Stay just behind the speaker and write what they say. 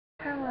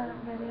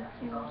buddy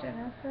to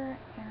Jennifer,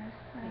 and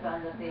I'm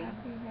happy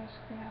you guys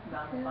should be happy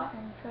too,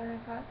 and sorry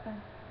about the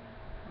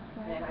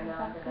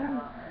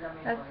background.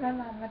 That's my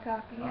mama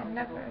talking and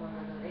never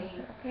ignoring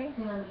you, okay?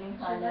 She loves you.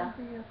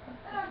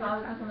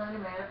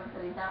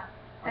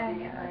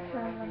 And yeah, that's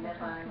my mama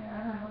talking.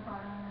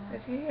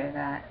 If you hear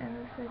that in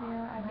this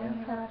video, I do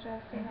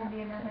apologize for not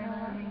putting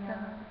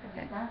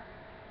it.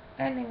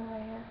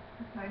 Anyways,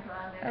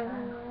 I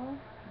will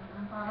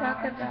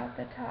talk about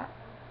the top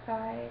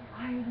 5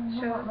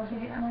 shows to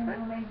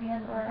Netflix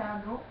or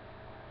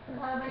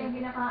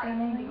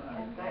family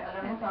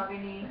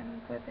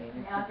and what they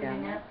did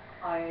together.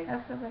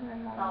 Also with my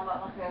mom.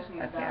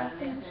 Okay, I'll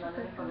finish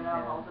this one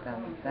and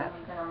thumbs up.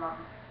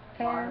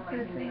 And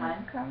please leave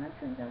us comments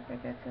and don't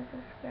forget to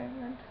subscribe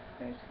and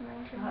subscribe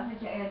to my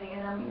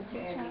YouTube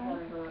channel.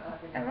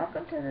 And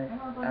welcome to this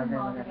other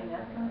little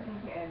video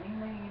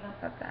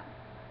of that.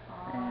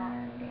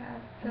 And yeah,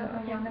 so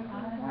okay, number 1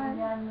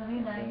 is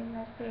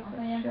my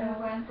favorite show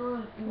to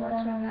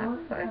watch on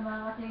Netflix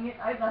Clearwater. 2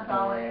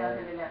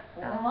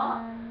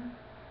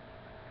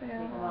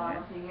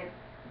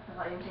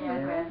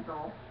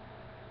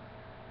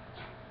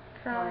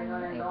 from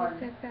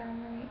ABC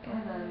Family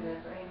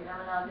is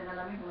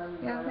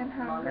Young and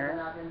Hunger,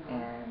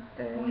 and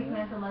 3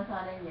 is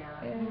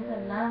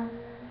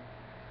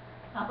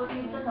tapos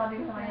minsan sabi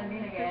ko sa kanya,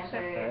 hindi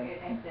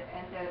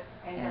nag-enter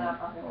up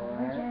ako.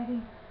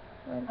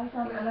 Ay,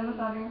 alam mo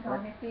sabi niya sa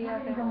akin,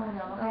 makinig ka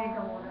muna.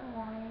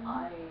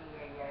 Ay.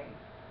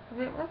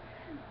 Wait, what's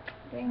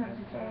dang, I'm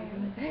sorry.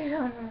 I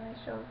don't know my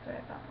shows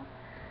right now.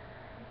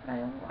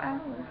 I was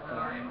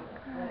sorry.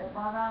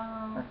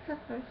 What's the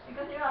first? I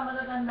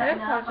apologize for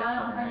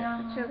that,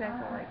 but you guys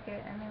will like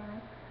it anyway.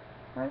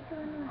 Why do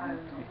I not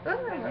have to?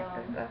 Let me look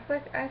this up.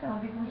 Like, I don't know.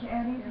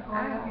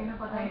 I'm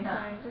sorry,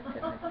 just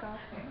hit myself.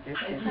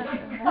 Just hit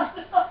myself.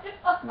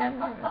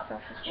 Never hit myself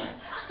before.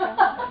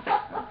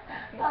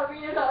 Sabi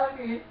niya sa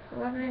akin.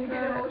 Let me go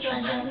to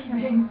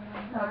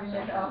sabi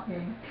niya sa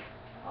akin.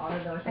 Ano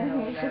daw siya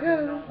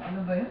ano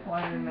ba yun?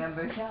 Kung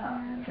remember siya.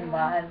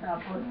 Simbahan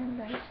tapos. And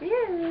there she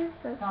is.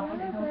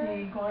 Tapos ito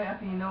si Cory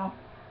Aquino.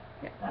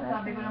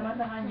 Sabi ko naman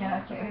sa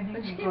kanya, si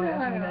Cory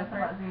Aquino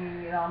sa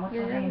si Ramos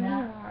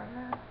Marina.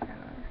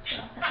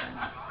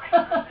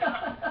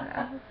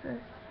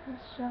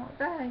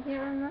 That I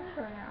can't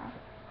remember now.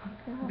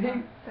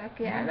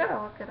 Okay, I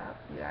gotta look it up,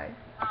 you guys.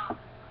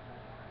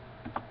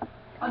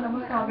 Ano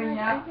mo sabi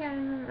niya? I can't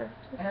remember.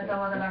 Ay,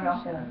 natawa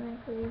talaga ako.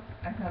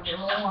 Ay, sabi,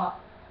 oo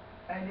nga.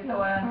 Ay, di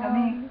tawanan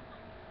kami.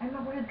 Ay,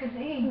 magulat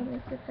kasi.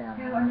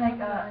 Pero unlike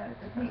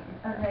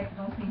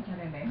nung si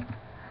Jeremy,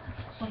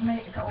 pag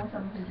may kausap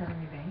mo si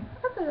Jeremy Beng, I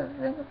have to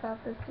think about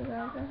this, you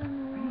guys. I don't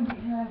know. Hindi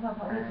siya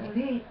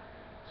nagpapaulit-ulit.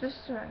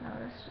 Just right now,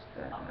 let's just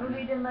do it.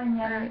 Ulitin lang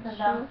niya sa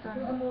dam.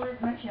 Umulit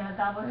na siya,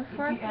 tapos if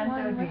you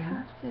enter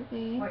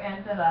din, or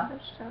enter up,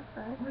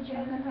 which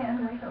enter may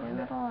ano ito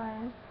ulit.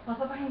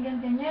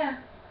 Papapahinggan ka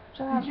niya.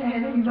 Si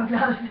Jeremy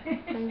maglalasi.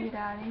 Baby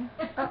daddy.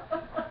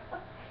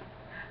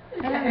 Si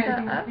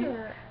Jeremy,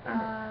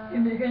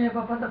 hindi ka niya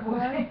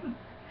papatapusin.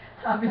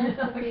 Sabi niya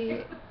sa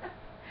akin,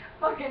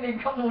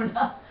 makinig ka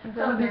muna.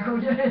 Sabi ko,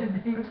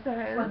 Jeremy,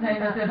 patay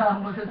na si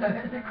Ramos sa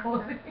sabi si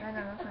Cory.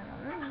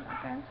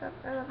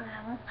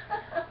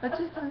 But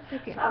just one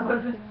second.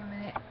 Tapos, Give me a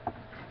minute.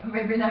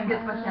 may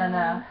binanggit pa siya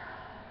na,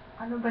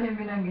 ano ba yung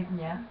binanggit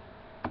niya?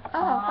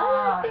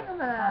 I think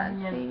about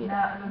niya, baby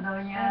na ano daw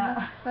niya,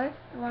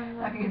 first one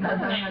was nakita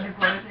daw niya ni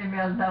Forrest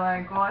Imelda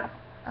Marcos.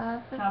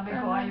 Sabi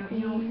ko,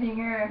 yung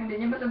singer, hindi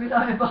niya masabi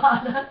sa akin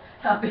pangalan.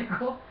 Sabi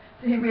ko,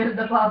 si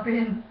Imelda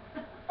Papin.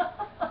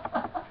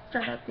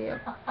 Start out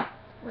there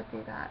with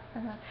that.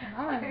 And that's when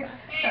I'm like,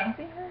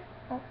 see her?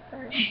 Oh,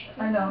 sorry.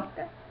 Ano?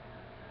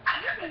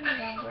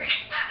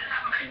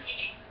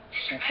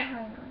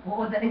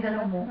 Oo,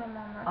 dali-dalo mo.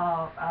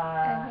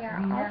 And yeah,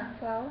 Lina.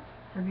 also,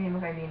 Sabihin mo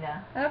kay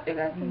Lina. I hope you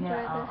guys enjoyed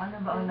Lina, this ano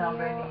ba ang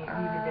number ni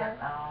Lilibet?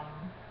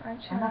 my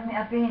channel. Anak ni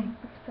Apin.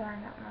 Sorry,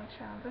 not my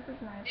channel. This is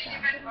my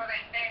channel.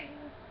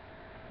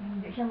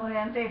 Hindi siya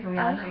Moriente, I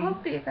Soriano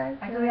hope you guys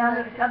Ay,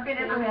 Soriano. Si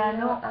Apin ay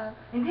Soriano. of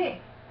Hindi.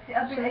 Si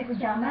Apin ay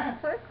Pujama.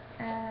 Netflix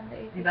and the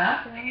ABC Diba?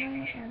 Family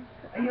and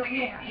Ayun,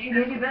 si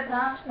Lilibet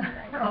ha?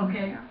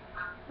 Okay.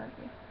 Love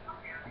you.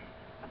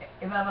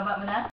 Ibababa mo na?